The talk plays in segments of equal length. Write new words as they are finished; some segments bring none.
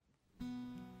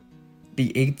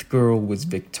The eighth girl was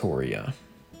Victoria.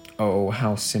 Oh,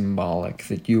 how symbolic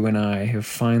that you and I have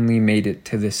finally made it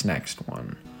to this next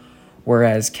one.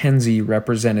 Whereas Kenzie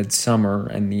represented summer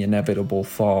and the inevitable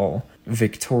fall,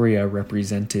 Victoria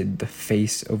represented the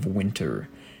face of winter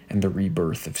and the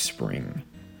rebirth of spring.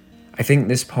 I think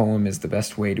this poem is the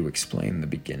best way to explain the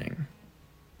beginning.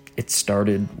 It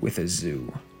started with a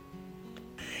zoo.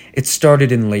 It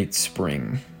started in late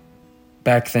spring.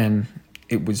 Back then,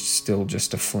 it was still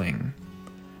just a fling.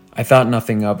 I thought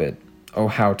nothing of it. Oh,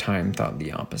 how time thought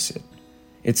the opposite.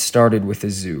 It started with a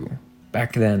zoo.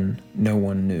 Back then, no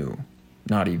one knew,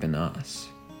 not even us.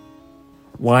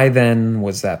 Why then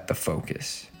was that the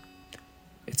focus?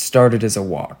 It started as a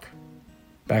walk.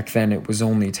 Back then, it was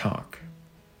only talk.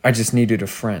 I just needed a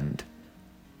friend.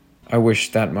 I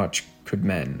wish that much could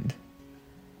mend.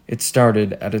 It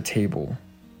started at a table.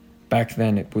 Back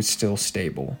then, it was still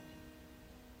stable.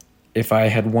 If I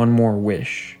had one more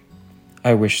wish,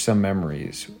 I wish some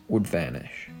memories would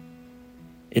vanish.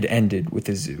 It ended with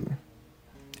a zoo.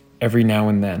 Every now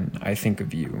and then, I think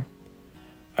of you.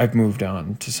 I've moved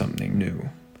on to something new.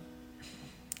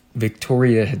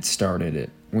 Victoria had started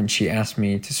it when she asked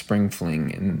me to spring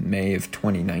fling in May of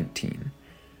 2019.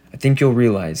 I think you'll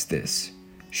realize this.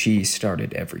 She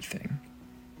started everything.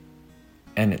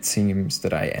 And it seems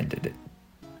that I ended it.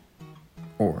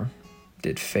 Or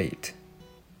did fate?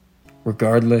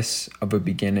 Regardless of a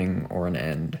beginning or an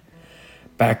end,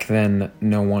 back then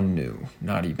no one knew,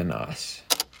 not even us.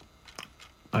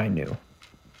 I knew.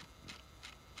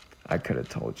 I could have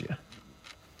told you.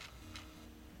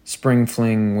 Spring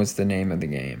fling was the name of the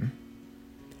game.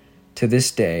 To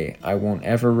this day, I won't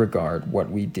ever regard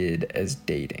what we did as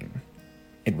dating.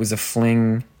 It was a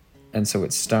fling, and so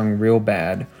it stung real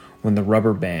bad when the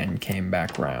rubber band came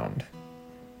back round.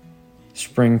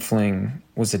 Spring fling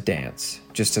was a dance,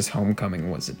 just as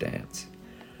homecoming was a dance.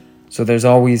 So there's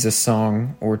always a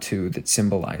song or two that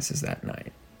symbolizes that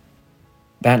night.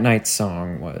 That night's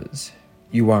song was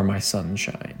You Are My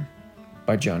Sunshine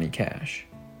by Johnny Cash,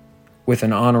 with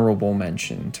an honorable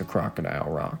mention to Crocodile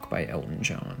Rock by Elton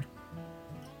John.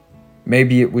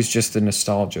 Maybe it was just the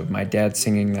nostalgia of my dad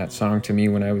singing that song to me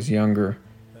when I was younger,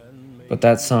 but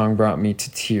that song brought me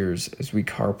to tears as we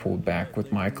carpooled back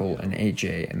with Michael and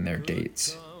AJ and their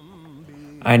dates.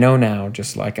 I know now,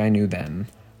 just like I knew then,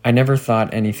 I never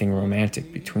thought anything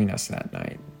romantic between us that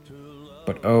night.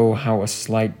 But oh, how a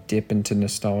slight dip into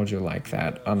nostalgia like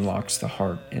that unlocks the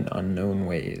heart in unknown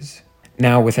ways.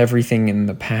 Now, with everything in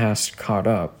the past caught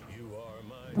up,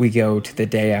 we go to the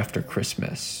day after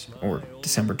Christmas, or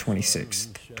December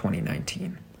 26th,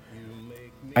 2019.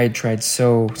 I had tried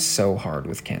so hard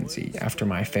with Kenzie after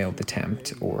my failed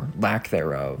attempt, or lack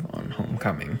thereof, on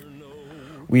homecoming.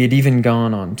 We had even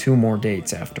gone on 2 more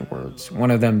dates afterwards,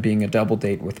 one of them being a double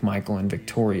date with Michael and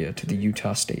Victoria to the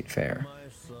Utah State Fair.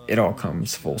 It all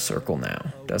comes full circle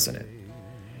now, doesn't it?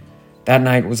 That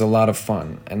night was a lot of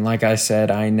fun, and like I said,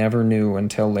 I never knew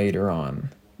until later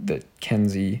on that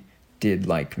Kenzie did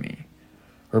like me.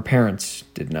 Her parents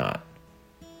did not.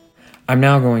 I'm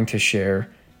now going to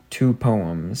share 2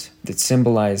 poems that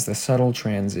symbolize the subtle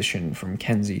transition from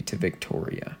Kenzie to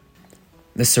Victoria.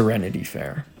 The Serenity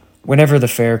Fair. Whenever the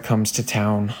fair comes to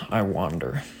town, I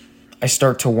wander. I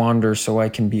start to wander so I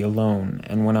can be alone,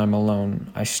 and when I'm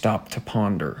alone, I stop to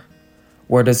ponder.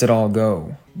 Where does it all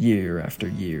go, year after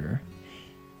year?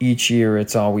 Each year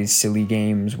it's always silly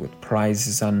games with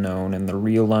prizes unknown, and the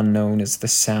real unknown is the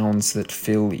sounds that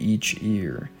fill each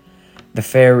ear. The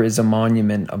fair is a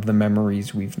monument of the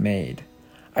memories we've made.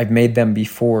 I've made them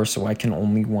before, so I can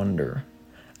only wonder.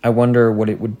 I wonder what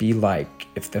it would be like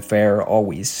if the fair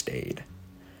always stayed.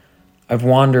 I've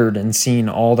wandered and seen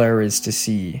all there is to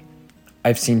see.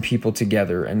 I've seen people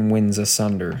together and winds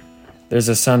asunder. There's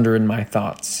asunder in my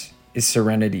thoughts. Is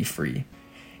serenity free?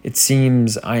 It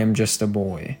seems I am just a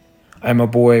boy. I am a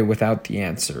boy without the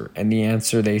answer, and the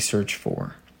answer they search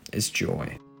for is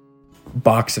joy.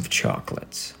 Box of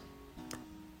chocolates.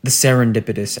 The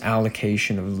serendipitous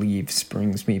allocation of leaves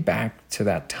brings me back to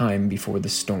that time before the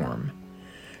storm.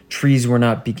 Trees were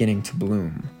not beginning to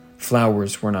bloom.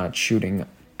 Flowers were not shooting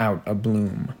out a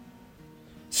bloom.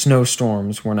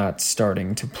 Snowstorms were not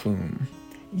starting to plume.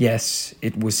 Yes,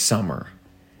 it was summer.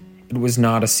 It was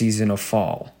not a season of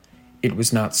fall. It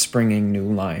was not springing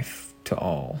new life to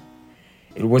all.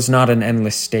 It was not an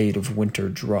endless state of winter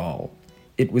drawl.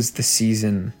 It was the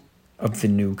season of the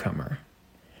newcomer.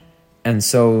 And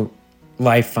so,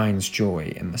 life finds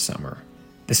joy in the summer.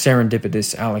 The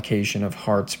serendipitous allocation of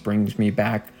hearts brings me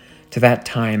back to that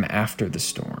time after the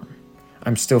storm.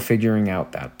 I'm still figuring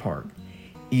out that part.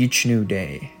 Each new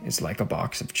day is like a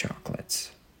box of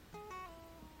chocolates.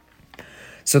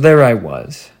 So there I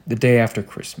was, the day after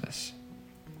Christmas.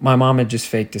 My mom had just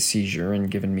faked a seizure and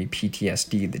given me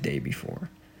PTSD the day before.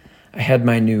 I had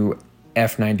my new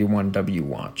F91W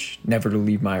watch, never to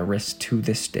leave my wrist to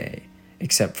this day,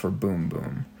 except for boom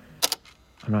boom.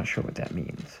 I'm not sure what that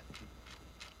means.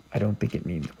 I don't think it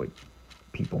means what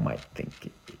people might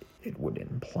think it would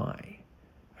imply.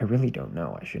 I really don't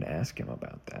know. I should ask him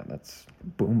about that. That's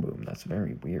boom boom. That's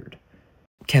very weird.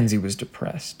 Kenzie was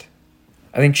depressed.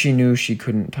 I think she knew she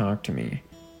couldn't talk to me,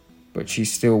 but she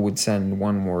still would send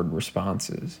one-word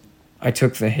responses. I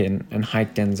took the hint and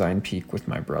hiked Ensign Peak with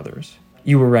my brothers.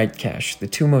 You were right, Cash. The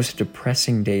two most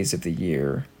depressing days of the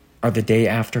year are the day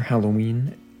after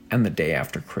Halloween and the day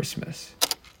after Christmas.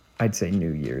 I'd say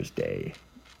New Year's Day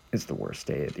is the worst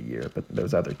day of the year, but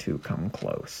those other two come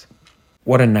close.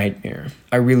 What a nightmare.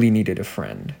 I really needed a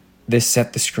friend. This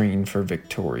set the screen for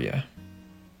Victoria.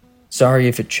 Sorry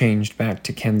if it changed back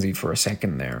to Kenzie for a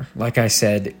second there. Like I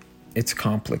said, it's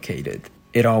complicated.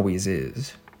 It always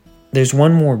is. There's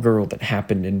one more girl that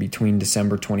happened in between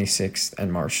December 26th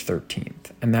and March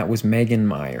 13th, and that was Megan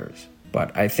Myers.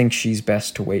 But I think she's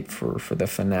best to wait for the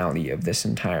finale of this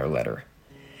entire letter.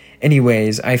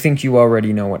 Anyways, I think you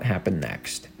already know what happened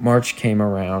next. March came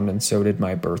around, and so did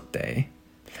my birthday.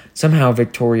 Somehow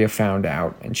Victoria found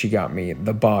out, and she got me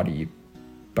The Body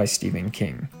by Stephen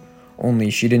King.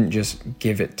 Only she didn't just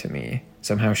give it to me.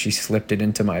 Somehow she slipped it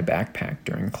into my backpack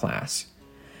during class.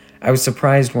 I was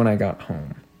surprised when I got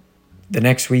home. The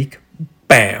next week,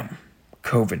 bam!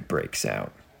 COVID breaks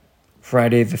out.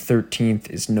 Friday the 13th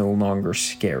is no longer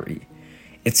scary.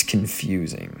 It's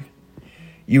confusing.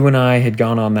 You and I had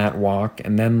gone on that walk,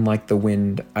 and then, like the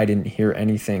wind, I didn't hear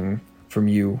anything from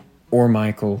you, or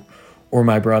Michael, or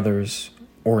my brothers,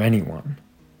 or anyone.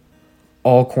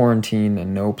 All quarantine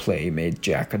and no play made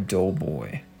Jack a dull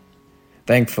boy.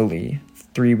 Thankfully,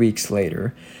 3 weeks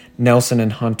later, Nelson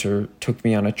and Hunter took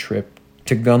me on a trip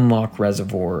to Gunlock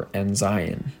Reservoir and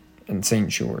Zion and St.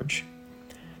 George.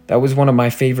 That was one of my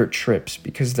favorite trips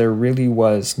because there really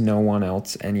was no one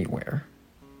else anywhere.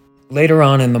 Later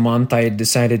on in the month, I had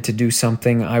decided to do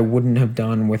something I wouldn't have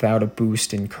done without a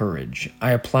boost in courage.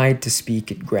 I applied to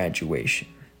speak at graduation.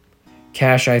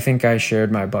 Cash, I think I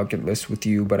shared my bucket list with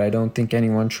you, but I don't think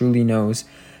anyone truly knows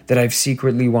that I've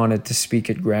secretly wanted to speak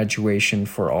at graduation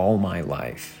for all my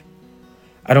life.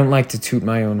 I don't like to toot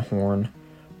my own horn,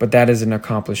 but that is an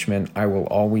accomplishment I will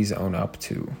always own up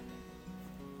to.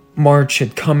 March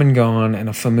had come and gone, and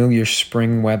a familiar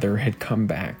spring weather had come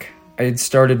back. I had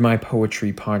started my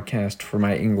poetry podcast for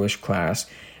my English class,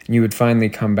 and you had finally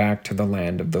come back to the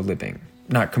land of the living.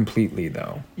 Not completely,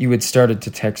 though. You had started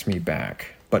to text me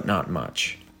back, but not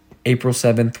much. April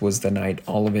 7th was the night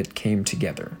all of it came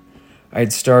together. I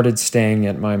had started staying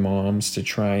at my mom's to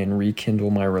try and rekindle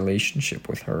my relationship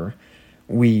with her.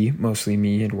 We, mostly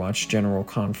me, had watched General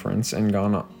Conference and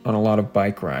gone on a lot of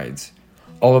bike rides.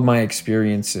 All of my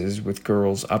experiences with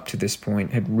girls up to this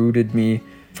point had rooted me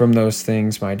from those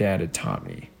things my dad had taught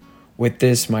me. With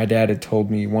this, my dad had told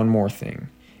me one more thing.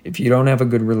 If you don't have a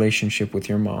good relationship with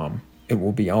your mom, it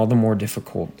will be all the more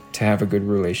difficult to have a good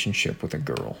relationship with a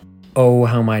girl. Oh,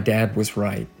 how my dad was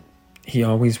right. He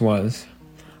always was.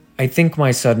 I think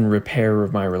my sudden repair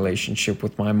of my relationship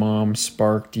with my mom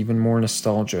sparked even more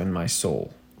nostalgia in my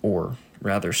soul, or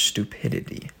rather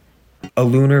stupidity. A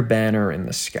lunar banner in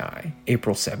the sky,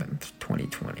 April 7th,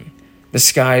 2020. The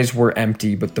skies were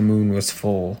empty, but the moon was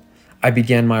full. I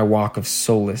began my walk of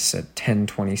solace at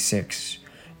 10:26,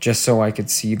 just so I could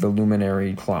see the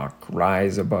luminary clock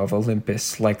rise above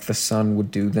Olympus like the sun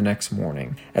would do the next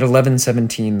morning. At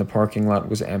 11:17, the parking lot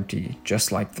was empty,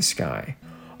 just like the sky.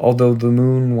 Although the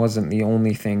moon wasn't the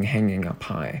only thing hanging up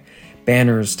high.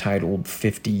 Banners titled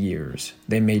 50 years.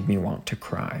 They made me want to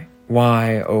cry.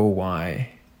 Why, oh why,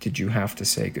 did you have to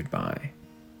say goodbye?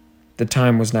 The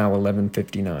time was now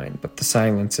 11:59, but the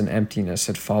silence and emptiness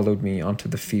had followed me onto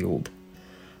the field.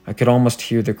 I could almost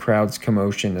hear the crowd's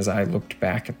commotion as I looked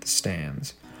back at the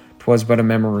stands. 'Twas but a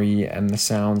memory, and the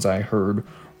sounds I heard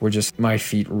were just my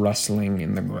feet rustling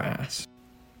in the grass.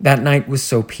 That night was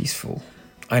so peaceful.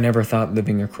 I never thought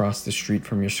living across the street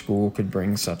from your school could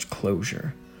bring such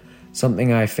closure.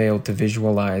 Something I failed to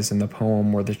visualize in the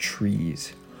poem were the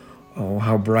trees. Oh,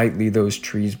 how brightly those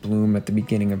trees bloom at the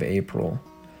beginning of April.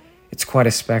 It's quite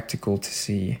a spectacle to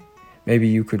see. Maybe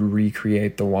you could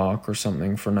recreate the walk or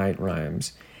something for night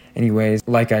rhymes. Anyways,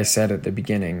 like I said at the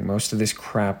beginning, most of this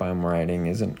crap I'm writing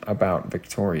isn't about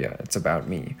Victoria, it's about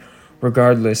me.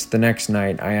 Regardless, the next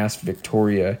night I asked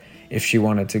Victoria if she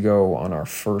wanted to go on our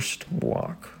first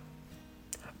walk.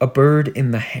 A bird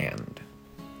in the hand.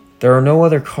 There are no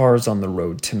other cars on the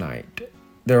road tonight.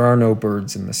 There are no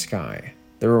birds in the sky.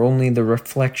 There are only the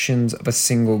reflections of a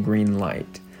single green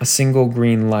light. A single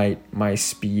green light my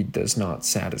speed does not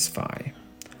satisfy.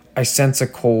 I sense a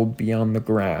cold beyond the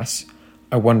grass.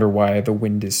 I wonder why the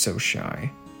wind is so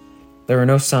shy. There are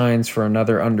no signs for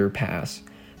another underpass,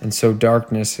 and so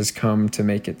darkness has come to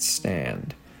make it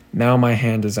stand. Now my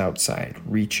hand is outside,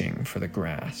 reaching for the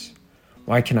grass.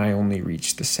 Why can I only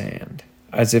reach the sand?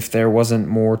 As if there wasn't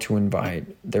more to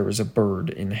invite, there is a bird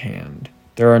in hand.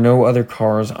 There are no other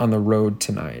cars on the road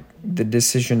tonight. The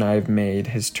decision I've made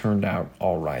has turned out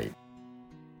all right.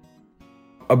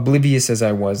 Oblivious as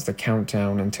I was, the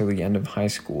countdown until the end of high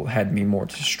school had me more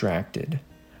distracted.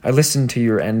 I listened to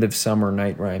your End of Summer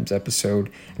Night Rhymes episode,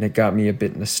 and it got me a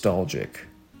bit nostalgic.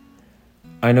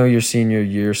 I know your senior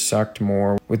year sucked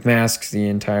more, with masks the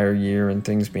entire year and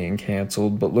things being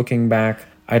canceled, but looking back,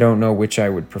 I don't know which I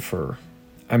would prefer.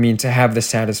 I mean, to have the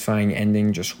satisfying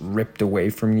ending just ripped away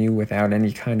from you without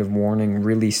any kind of warning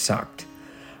really sucked.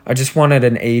 I just wanted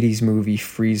an 80s movie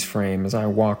freeze frame as I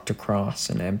walked across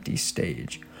an empty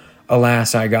stage.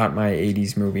 Alas, I got my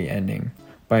 80s movie ending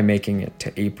by making it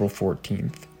to April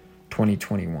 14th,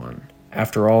 2021.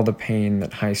 After all the pain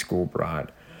that high school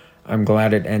brought, I'm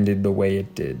glad it ended the way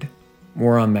it did.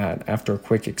 More on that after a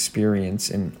quick experience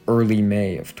in early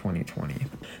May of 2020.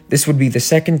 This would be the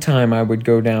second time I would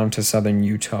go down to southern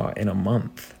Utah in a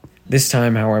month. This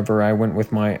time, however, I went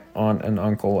with my aunt and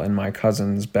uncle and my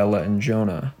cousins Bella and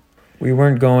Jonah. We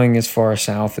weren't going as far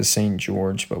south as St.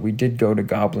 George, but we did go to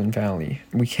Goblin Valley.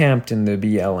 We camped in the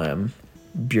BLM,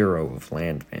 Bureau of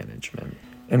Land Management,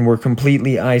 and were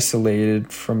completely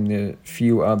isolated from the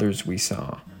few others we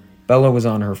saw. Bella was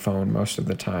on her phone most of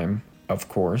the time, of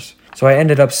course, so I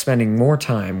ended up spending more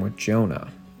time with Jonah.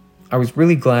 I was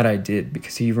really glad I did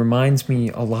because he reminds me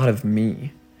a lot of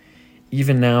me.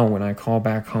 Even now when I call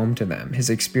back home to them, his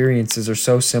experiences are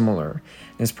so similar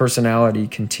and his personality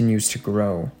continues to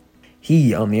grow.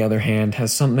 He, on the other hand,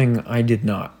 has something I did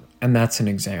not, and that's an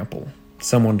example,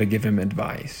 someone to give him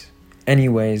advice.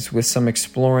 Anyways, with some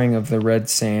exploring of the Red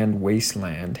Sand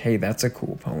Wasteland, hey, that's a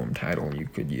cool poem title you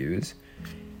could use,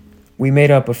 we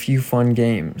made up a few fun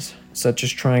games, such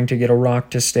as trying to get a rock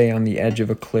to stay on the edge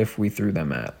of a cliff we threw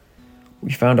them at.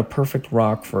 We found a perfect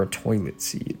rock for a toilet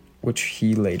seat, which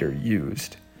he later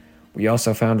used. We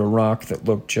also found a rock that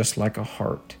looked just like a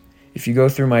heart. If you go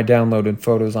through my downloaded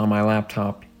photos on my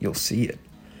laptop, you'll see it.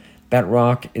 That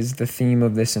rock is the theme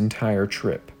of this entire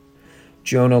trip.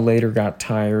 Jonah later got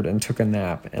tired and took a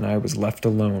nap, and I was left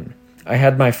alone. I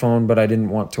had my phone, but I didn't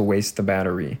want to waste the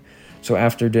battery. So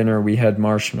after dinner, we had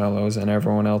marshmallows and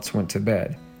everyone else went to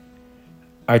bed.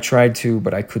 I tried to,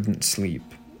 but I couldn't sleep.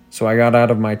 So I got out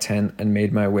of my tent and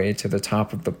made my way to the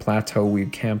top of the plateau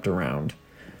we'd camped around.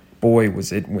 Boy,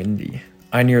 was it windy.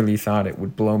 I nearly thought it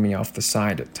would blow me off the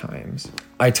side at times.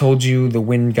 I told you the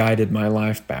wind guided my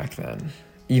life back then,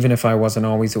 even if I wasn't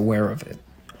always aware of it.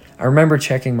 I remember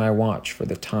checking my watch for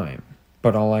the time,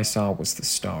 but all I saw was the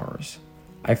stars.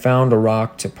 I found a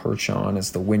rock to perch on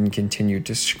as the wind continued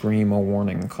to scream a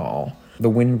warning call. The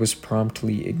wind was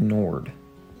promptly ignored.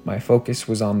 My focus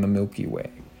was on the Milky Way.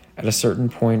 At a certain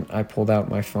point, I pulled out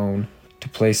my phone to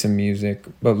play some music,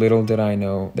 but little did I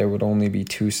know there would only be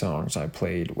 2 songs I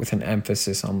played, with an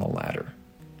emphasis on the latter.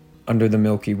 Under the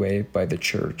Milky Way by The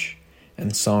Church,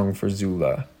 and Song for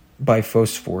Zula by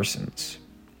Phosphorescence.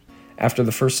 After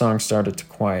the first song started to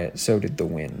quiet, so did the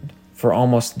wind. For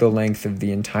almost the length of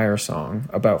the entire song,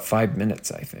 about 5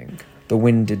 minutes I think, the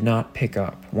wind did not pick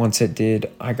up. Once it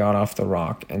did, I got off the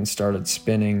rock and started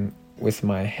spinning with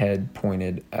my head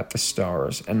pointed at the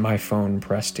stars and my phone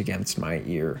pressed against my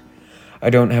ear.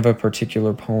 I don't have a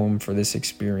particular poem for this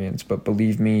experience, but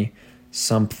believe me,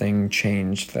 something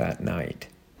changed that night.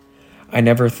 I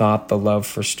never thought the love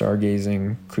for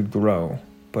stargazing could grow,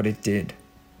 but it did.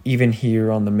 Even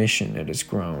here on the mission it has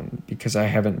grown, because I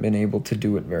haven't been able to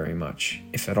do it very much,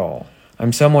 if at all.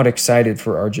 I'm somewhat excited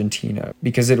for Argentina,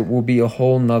 because it will be a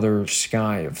whole nother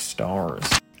sky of stars.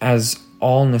 As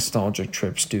all nostalgic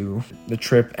trips do, the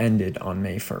trip ended on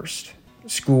May 1st.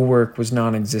 Schoolwork was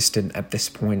non-existent at this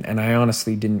point, and I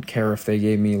honestly didn't care if they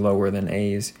gave me lower than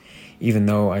A's, even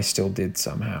though I still did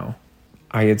somehow.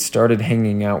 I had started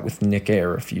hanging out with Nick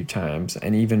Air a few times,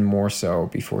 and even more so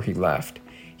before he left.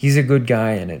 He's a good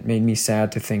guy, and it made me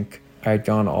sad to think I had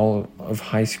gone all of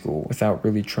high school without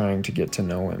really trying to get to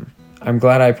know him. I'm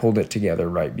glad I pulled it together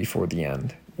right before the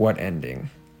end. What ending?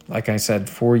 Like I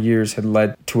said, 4 years had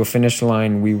led to a finish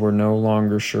line we were no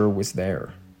longer sure was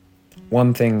there.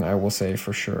 One thing I will say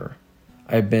for sure.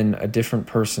 I've been a different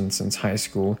person since high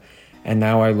school, and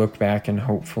now I look back in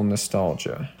hopeful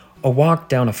nostalgia. A walk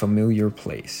down a familiar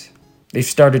place. They've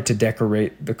started to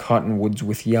decorate the cottonwoods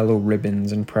with yellow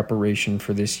ribbons in preparation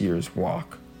for this year's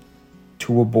walk.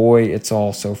 To a boy, it's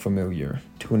all so familiar.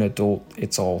 To an adult,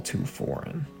 it's all too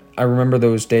foreign. I remember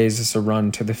those days as a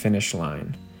run to the finish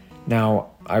line.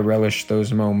 Now, I relish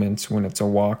those moments when it's a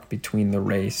walk between the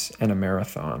race and a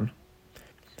marathon.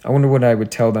 I wonder what I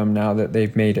would tell them now that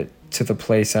they've made it to the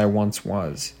place I once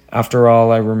was. After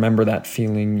all, I remember that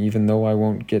feeling. Even though I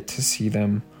won't get to see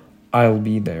them, I'll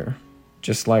be there,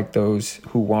 just like those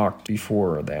who walked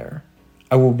before are there.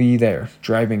 I will be there,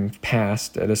 driving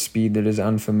past at a speed that is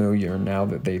unfamiliar now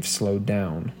that they've slowed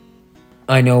down.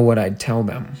 I know what I'd tell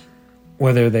them.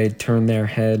 Whether they'd turn their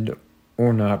head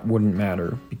or not wouldn't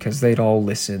matter, because they'd all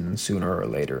listen sooner or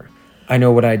later. I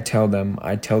know what I'd tell them.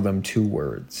 I'd tell them 2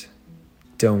 words.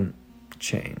 Don't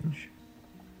change.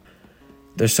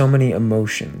 There's so many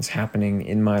emotions happening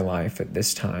in my life at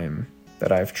this time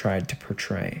that I've tried to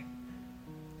portray.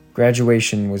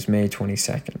 Graduation was May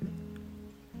 22nd.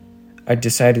 I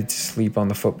decided to sleep on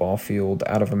the football field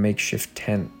out of a makeshift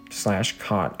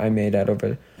tent/cot I made out of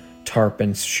a tarp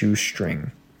and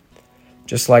shoestring.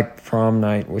 Just like prom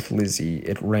night with Lizzie,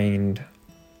 it rained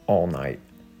all night.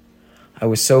 I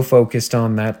was so focused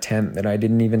on that tent that I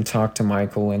didn't even talk to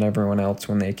Michael and everyone else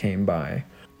when they came by.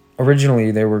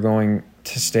 Originally, they were going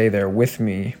to stay there with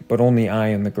me, but only I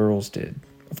and the girls did.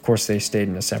 Of course, they stayed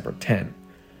in a separate tent,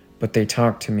 but they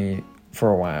talked to me for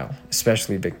a while,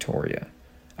 especially Victoria.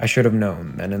 I should have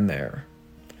known then and there.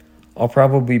 I'll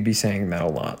probably be saying that a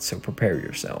lot, so prepare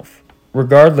yourself.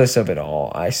 Regardless of it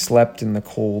all, I slept in the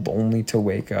cold only to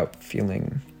wake up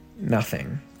feeling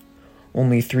nothing.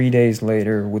 Only 3 days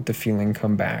later would the feeling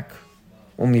come back.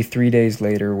 Only 3 days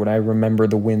later would I remember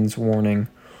the wind's warning.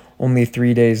 Only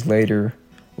 3 days later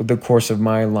would the course of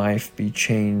my life be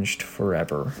changed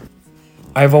forever.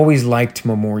 I've always liked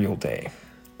Memorial Day.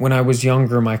 When I was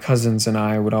younger, my cousins and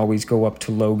I would always go up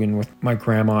to Logan with my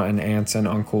grandma and aunts and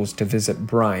uncles to visit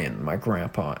Brian, my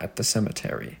grandpa, at the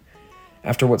cemetery.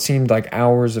 After what seemed like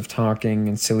hours of talking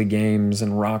and silly games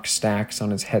and rock stacks on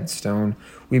his headstone,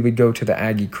 we would go to the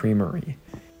Aggie Creamery.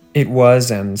 It was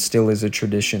and still is a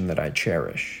tradition that I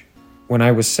cherish. When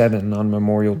I was 7 on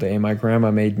Memorial Day, my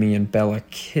grandma made me and Bella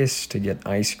kiss to get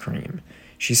ice cream.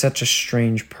 She's such a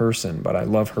strange person, but I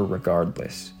love her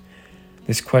regardless.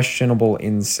 This questionable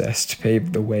incest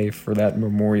paved the way for that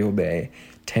Memorial Day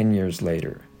 10 years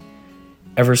later.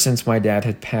 Ever since my dad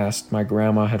had passed, my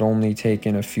grandma had only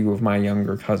taken a few of my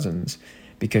younger cousins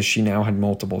because she now had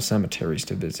multiple cemeteries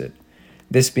to visit.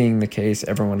 This being the case,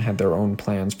 everyone had their own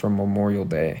plans for Memorial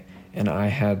Day, and I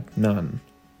had none.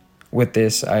 With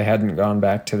this, I hadn't gone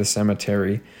back to the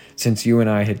cemetery since you and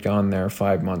I had gone there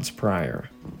 5 months prior.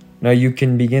 Now you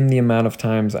can begin the amount of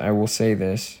times I will say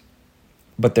this,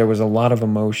 but there was a lot of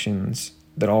emotions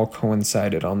that all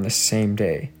coincided on this same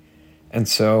day. And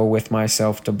so, with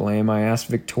myself to blame, I asked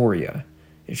Victoria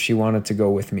if she wanted to go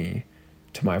with me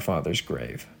to my father's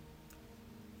grave.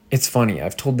 It's funny,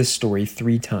 I've told this story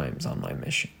 3 times on my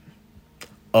mission.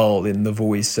 All in the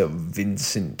voice of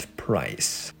Vincent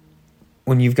Price.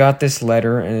 When you've got this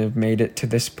letter and have made it to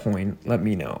this point, let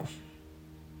me know.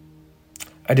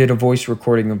 I did a voice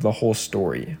recording of the whole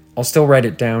story. I'll still write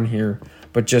it down here,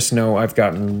 but just know I've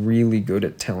gotten really good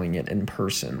at telling it in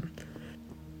person.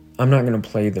 I'm not going to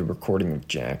play the recording of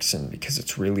Jackson because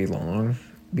it's really long,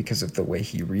 because of the way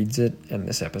he reads it, and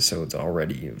this episode's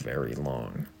already very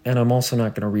long. And I'm also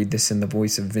not going to read this in the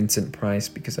voice of Vincent Price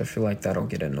because I feel like that'll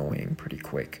get annoying pretty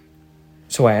quick.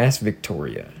 So I asked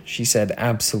Victoria. She said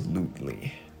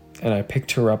absolutely, and I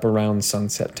picked her up around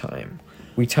sunset time.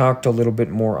 We talked a little bit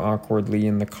more awkwardly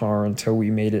in the car until we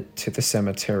made it to the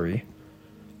cemetery.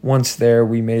 Once there,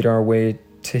 we made our way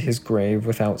to his grave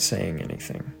without saying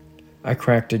anything. I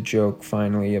cracked a joke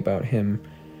finally about him,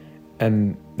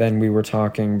 and then we were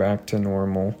talking back to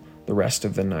normal the rest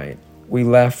of the night. We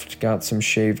left, got some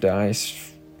shaved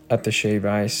ice at the Shave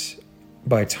Ice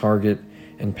by Target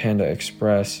and Panda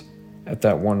Express at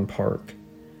that one park.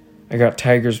 I got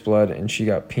tiger's blood and she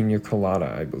got pina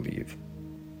colada, I believe.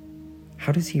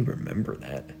 How does he remember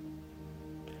that?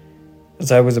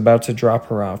 As I was about to drop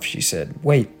her off, she said,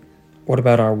 "Wait, what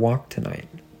about our walk tonight?"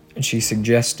 And she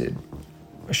suggested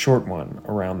a short one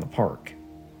around the park.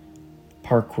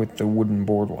 Park with the wooden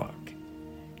boardwalk.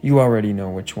 You already know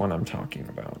which one I'm talking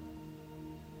about.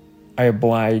 I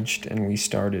obliged and we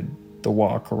started the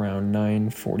walk around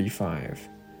 9:45,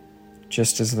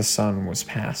 just as the sun was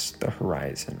past the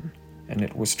horizon and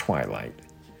it was twilight.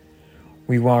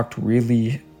 We walked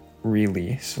really,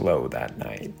 really slow that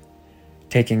night,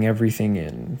 taking everything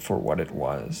in for what it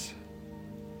was.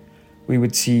 We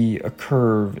would see a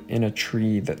curve in a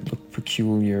tree that looked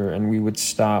peculiar, and we would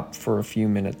stop for a few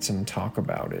minutes and talk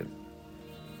about it.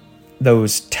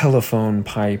 Those telephone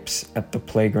pipes at the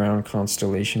playground,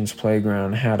 Constellations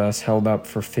Playground, had us held up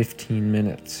for 15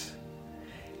 minutes.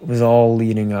 It was all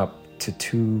leading up to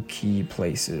two key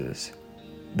places,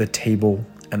 the table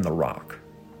and the rock.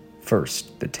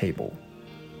 First, the table.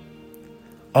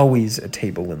 Always a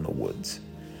table in the woods.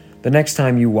 The next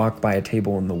time you walk by a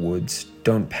table in the woods,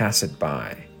 don't pass it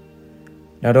by.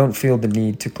 Now don't feel the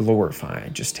need to glorify,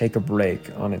 just take a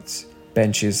break on its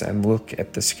benches and look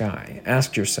at the sky.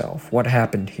 Ask yourself, what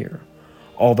happened here?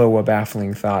 Although a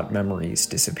baffling thought, memories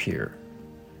disappear.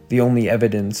 The only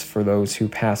evidence for those who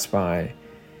pass by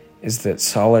is that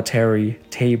solitary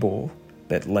table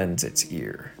that lends its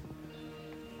ear.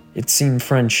 It's seen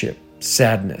friendship,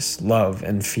 sadness, love,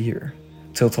 and fear.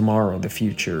 Till tomorrow the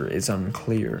future is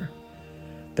unclear.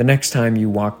 The next time you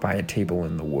walk by a table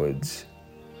in the woods,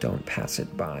 don't pass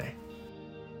it by.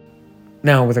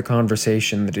 Now, with a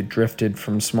conversation that had drifted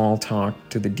from small talk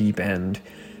to the deep end,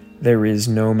 there is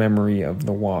no memory of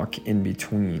the walk in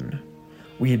between.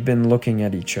 We had been looking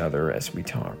at each other as we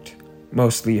talked,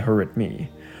 mostly her at me,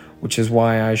 which is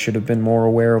why I should have been more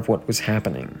aware of what was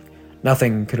happening.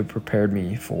 Nothing could have prepared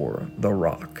me for the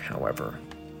rock, however.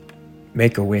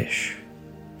 Make a wish.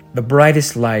 The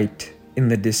brightest light in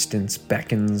the distance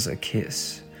beckons a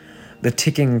kiss. The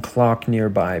ticking clock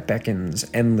nearby beckons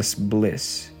endless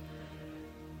bliss.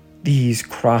 These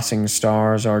crossing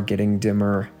stars are getting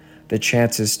dimmer. The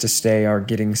chances to stay are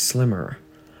getting slimmer.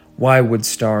 Why would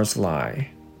stars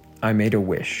lie? I made a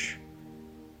wish.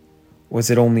 Was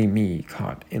it only me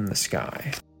caught in the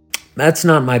sky? That's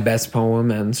not my best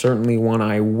poem, and certainly one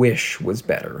I wish was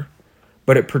better.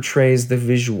 But it portrays the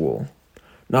visual.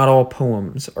 Not all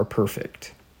poems are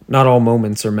perfect. Not all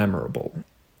moments are memorable.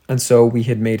 And so we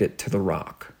had made it to the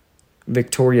rock.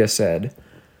 Victoria said,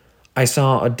 I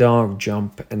saw a dog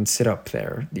jump and sit up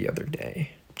there the other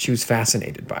day. She was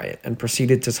fascinated by it and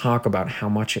proceeded to talk about how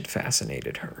much it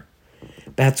fascinated her.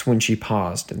 That's when she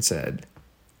paused and said,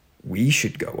 we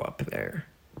should go up there.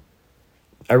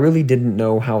 I really didn't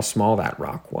know how small that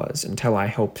rock was until I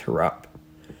helped her up.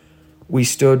 We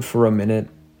stood for a minute,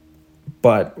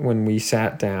 but when we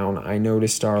sat down, I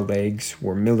noticed our legs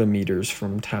were millimeters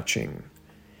from touching.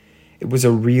 It was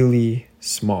a really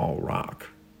small rock.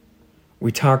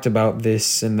 We talked about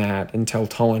this and that until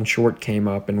Tall and Short came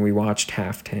up and we watched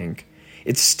Half Tank.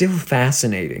 It's still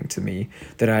fascinating to me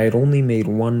that I had only made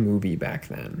one movie back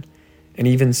then, and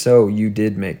even so, you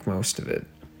did make most of it.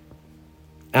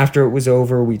 After it was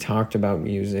over, we talked about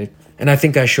music, and I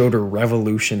think I showed her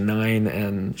Revolution 9,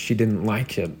 and she didn't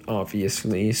like it,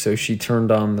 obviously, so she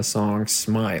turned on the song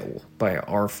Smile by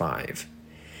R5.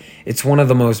 It's one of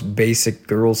the most basic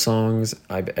girl songs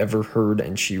I've ever heard,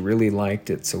 and she really liked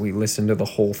it, so we listened to the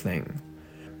whole thing.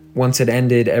 Once it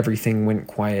ended, everything went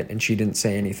quiet, and she didn't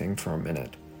say anything for a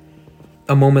minute.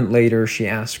 A moment later, she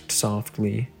asked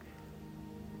softly,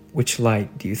 which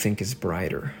light do you think is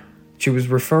brighter? She was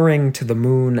referring to the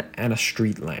moon and a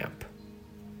street lamp.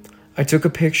 I took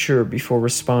a picture before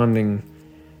responding,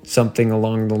 something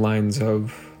along the lines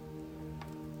of,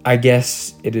 I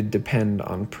guess it'd depend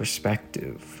on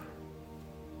perspective.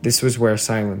 This was where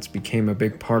silence became a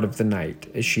big part of the night,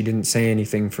 as she didn't say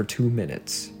anything for 2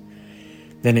 minutes.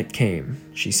 Then it came,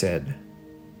 she said,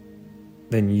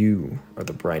 then you are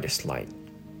the brightest light.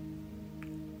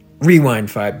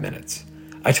 Rewind 5 minutes.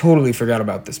 I totally forgot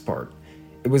about this part.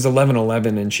 It was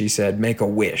 11:11 and she said, make a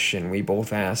wish, and we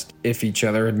both asked if each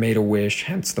other had made a wish,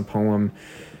 hence the poem.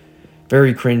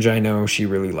 Very cringe, I know, she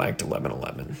really liked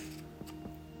 11:11.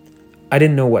 I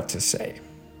didn't know what to say.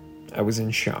 I was in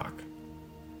shock.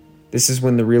 This is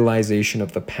when the realization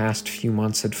of the past few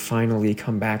months had finally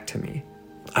come back to me.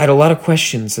 I had a lot of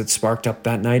questions that sparked up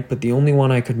that night, but the only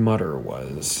one I could mutter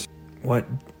was, What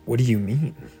do you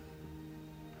mean?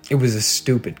 It was a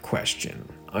stupid question,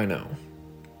 I know.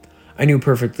 I knew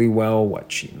perfectly well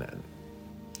what she meant.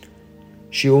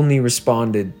 She only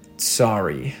responded,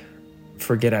 sorry,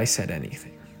 forget I said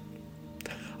anything.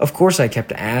 Of course I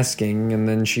kept asking, and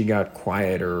then she got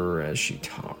quieter as she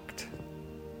talked.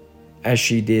 As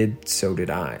she did, so did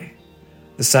I.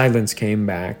 The silence came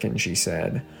back, and she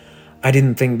said, I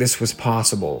didn't think this was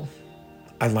possible.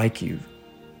 I like you,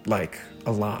 like,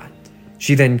 a lot.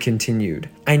 She then continued,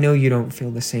 I know you don't feel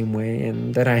the same way,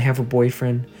 and that I have a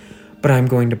boyfriend, but I'm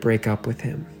going to break up with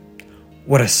him.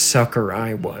 What a sucker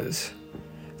I was.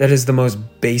 That is the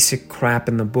most basic crap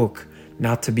in the book,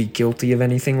 not to be guilty of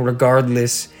anything.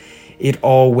 Regardless, it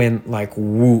all went like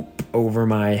whoop over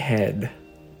my head.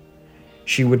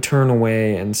 She would turn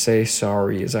away and say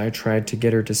sorry as I tried to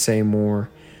get her to say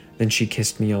more. Then she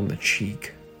kissed me on the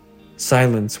cheek.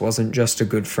 Silence wasn't just a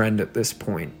good friend at this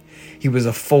point. He was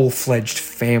a full-fledged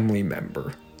family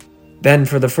member. Then,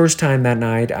 for the first time that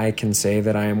night, I can say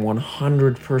that I am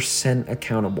 100%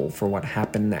 accountable for what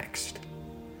happened next.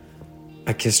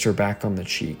 I kissed her back on the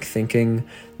cheek, thinking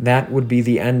that would be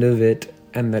the end of it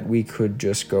and that we could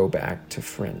just go back to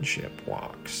friendship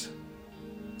walks.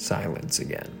 Silence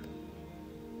again.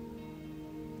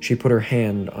 She put her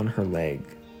hand on her leg,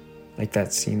 like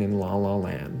that scene in La La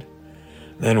Land.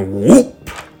 Then whoop!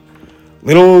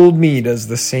 Little old me does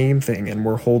the same thing and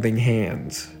we're holding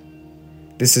hands.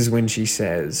 This is when she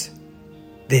says,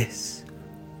 "This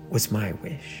was my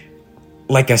wish."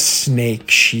 Like a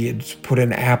snake, she had put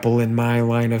an apple in my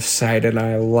line of sight, and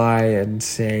I lie and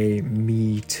say,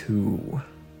 "Me too."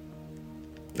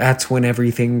 That's when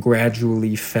everything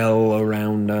gradually fell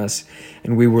around us,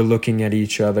 and we were looking at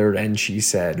each other, and she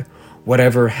said,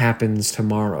 "Whatever happens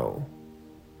tomorrow,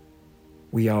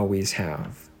 we always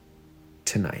have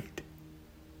tonight.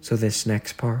 So this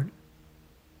next part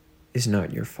is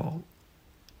not your fault."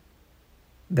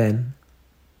 Then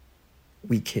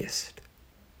we kissed.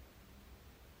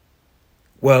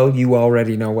 Well, you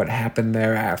already know what happened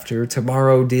thereafter.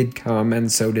 Tomorrow did come,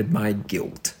 and so did my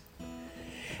guilt.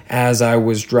 As I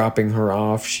was dropping her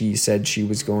off, she said she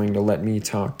was going to let me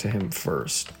talk to him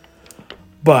first.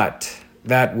 But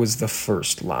that was the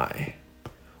first lie.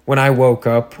 When I woke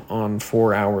up on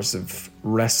 4 hours of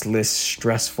restless,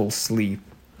 stressful sleep,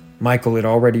 Michael had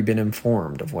already been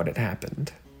informed of what had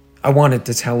happened. I wanted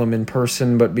to tell him in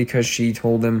person, but because she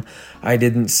told him, I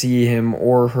didn't see him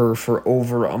or her for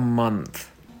over a month.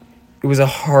 It was a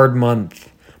hard month,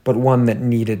 but one that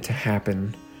needed to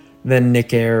happen. Then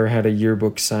Nick Eyre had a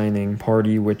yearbook signing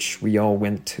party, which we all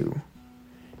went to.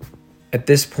 At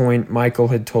this point, Michael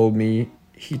had told me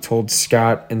he told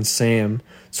Scott and Sam,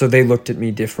 so they looked at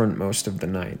me different most of the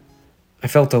night. I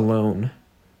felt alone.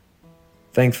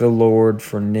 Thank the Lord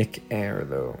for Nick Eyre,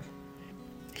 though.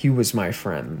 He was my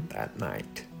friend that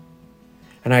night.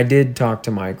 And I did talk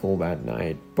to Michael that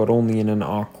night, but only in an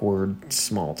awkward,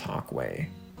 small talk way.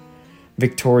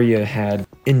 Victoria had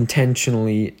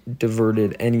intentionally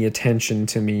diverted any attention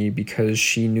to me because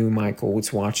she knew Michael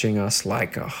was watching us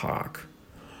like a hawk.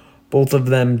 Both of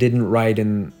them didn't write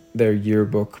in their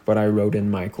yearbook, but I wrote in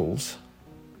Michael's.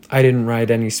 I didn't write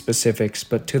any specifics,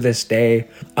 but to this day,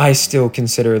 I still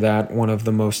consider that one of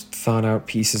the most thought-out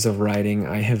pieces of writing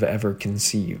I have ever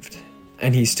conceived,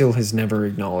 and he still has never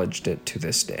acknowledged it to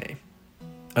this day.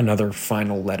 Another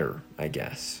final letter, I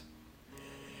guess.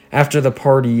 After the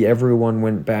party, everyone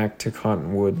went back to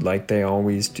Cottonwood like they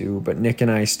always do, but Nick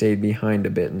and I stayed behind a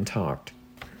bit and talked.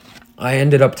 I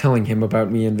ended up telling him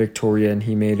about me and Victoria, and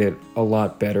he made it a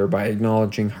lot better by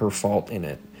acknowledging her fault in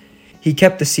it. He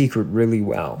kept the secret really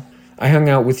well. I hung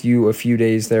out with you a few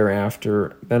days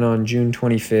thereafter, then on June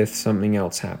 25th, something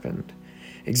else happened.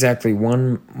 Exactly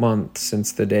 1 month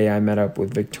since the day I met up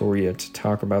with Victoria to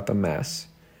talk about the mess.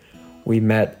 We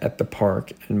met at the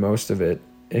park, and most of it,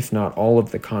 if not all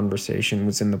of the conversation,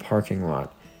 was in the parking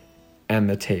lot and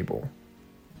the table.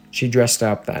 She dressed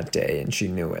up that day, and she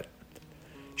knew it.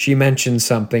 She mentioned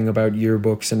something about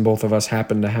yearbooks, and both of us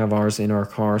happened to have ours in our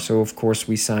car, so of course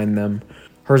we signed them.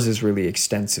 Hers is really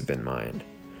extensive in mine.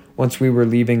 Once we were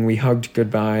leaving, we hugged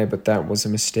goodbye, but that was a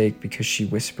mistake because she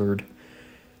whispered,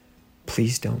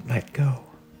 "Please don't let go."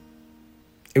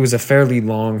 It was a fairly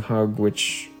long hug,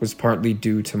 which was partly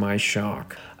due to my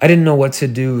shock. I didn't know what to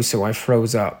do, so I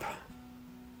froze up.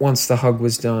 Once the hug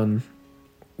was done,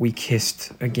 we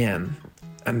kissed again,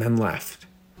 and then left.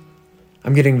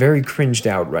 I'm getting very cringed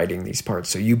out writing these parts,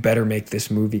 so you better make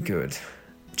this movie good.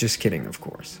 Just kidding, of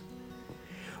course.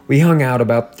 We hung out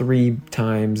about 3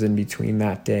 times in between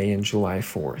that day and July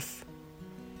 4th.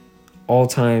 All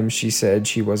times she said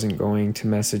she wasn't going to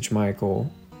message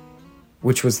Michael,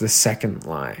 which was the second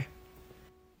lie.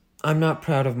 I'm not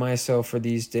proud of myself for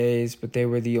these days, but they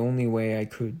were the only way I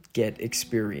could get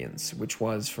experience, which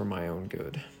was for my own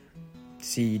good.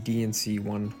 See D&C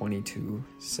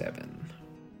 122-7.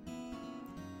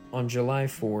 On July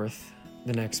 4th,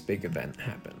 the next big event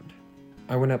happened.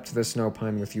 I went up to the Snow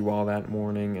Pine with you all that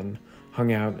morning and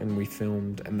hung out, and we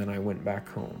filmed, and then I went back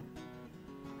home.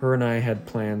 Her and I had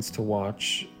plans to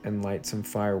watch and light some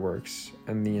fireworks,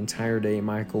 and the entire day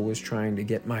Michael was trying to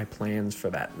get my plans for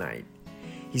that night.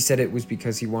 He said it was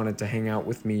because he wanted to hang out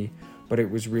with me, but it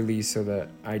was really so that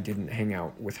I didn't hang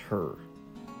out with her.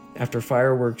 After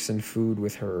fireworks and food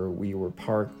with her, we were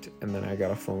parked, and then I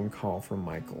got a phone call from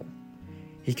Michael.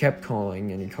 He kept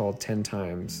calling, and he called 10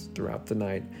 times throughout the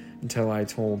night until I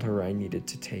told her I needed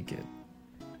to take it.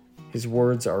 His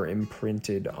words are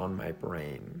imprinted on my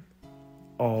brain.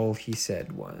 All he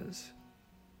said was,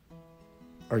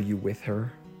 "Are you with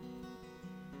her?"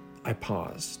 I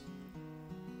paused.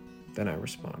 Then I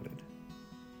responded,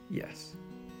 "Yes."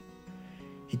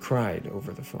 He cried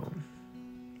over the phone,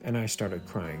 and I started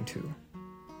crying too.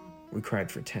 We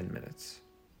cried for 10 minutes.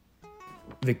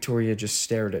 Victoria just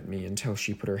stared at me until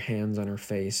she put her hands on her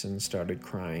face and started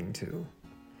crying too.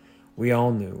 We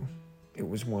all knew it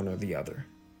was one or the other,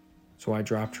 so I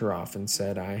dropped her off and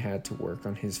said I had to work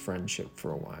on his friendship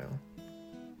for a while.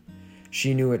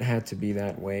 She knew it had to be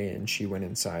that way, and she went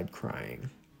inside crying.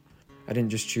 I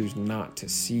didn't just choose not to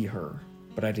see her,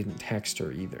 but I didn't text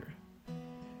her either.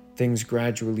 Things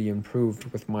gradually improved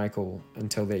with Michael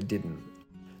until they didn't.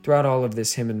 Throughout all of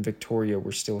this, him and Victoria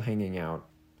were still hanging out.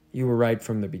 You were right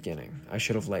from the beginning. I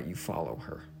should have let you follow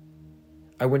her.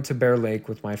 I went to Bear Lake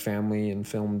with my family and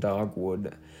filmed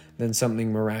Dogwood. Then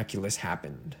something miraculous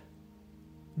happened.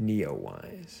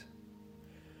 Neowise.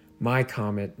 My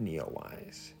comet,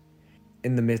 Neowise.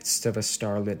 In the midst of a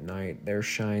starlit night, there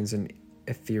shines an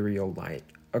ethereal light.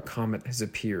 A comet has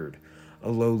appeared.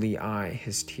 A lowly eye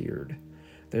has teared.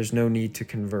 There's no need to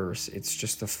converse. It's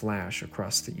just a flash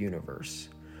across the universe.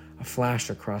 A flash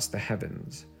across the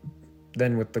heavens.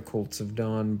 Then with the colts of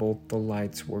dawn, both the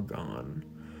lights were gone.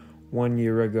 1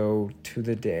 year ago to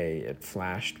the day, it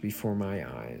flashed before my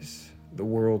eyes. The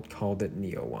world called it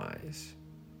Neowise.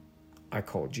 I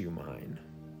called you mine.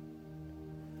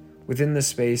 Within the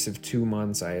space of 2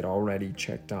 months, I had already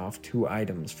checked off 2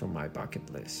 items from my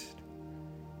bucket list.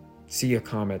 See a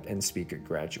comet and speak at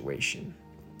graduation.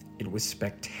 It was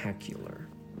spectacular.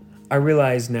 I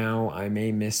realize now I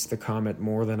may miss the comet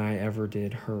more than I ever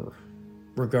did her.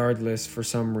 Regardless, for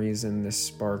some reason, this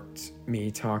sparked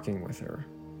me talking with her.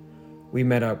 We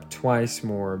met up twice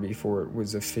more before it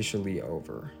was officially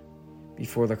over.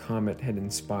 Before the comet had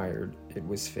inspired, it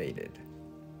was fated.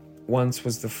 Once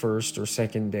was the 1st or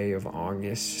 2nd day of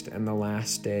August, and the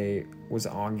last day was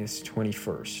August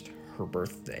 21st, her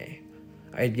birthday.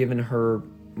 I had given her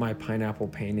my pineapple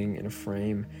painting in a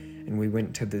frame, and we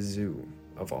went to the zoo,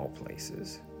 of all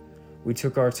places. We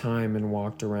took our time and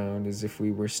walked around as if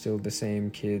we were still the same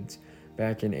kids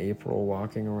back in April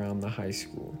walking around the high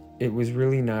school. It was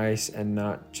really nice, and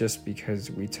not just because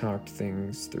we talked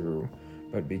things through,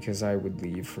 but because I would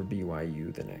leave for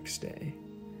BYU the next day.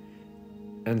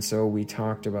 And so we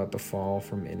talked about the fall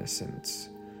from innocence.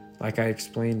 Like I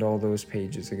explained all those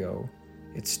pages ago,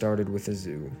 it started with a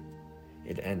zoo.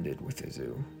 It ended with a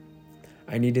zoo.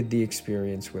 I needed the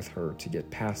experience with her to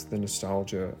get past the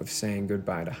nostalgia of saying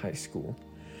goodbye to high school.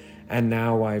 And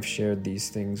now I've shared these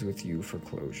things with you for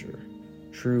closure.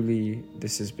 Truly,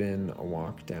 this has been a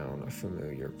walk down a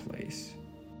familiar place.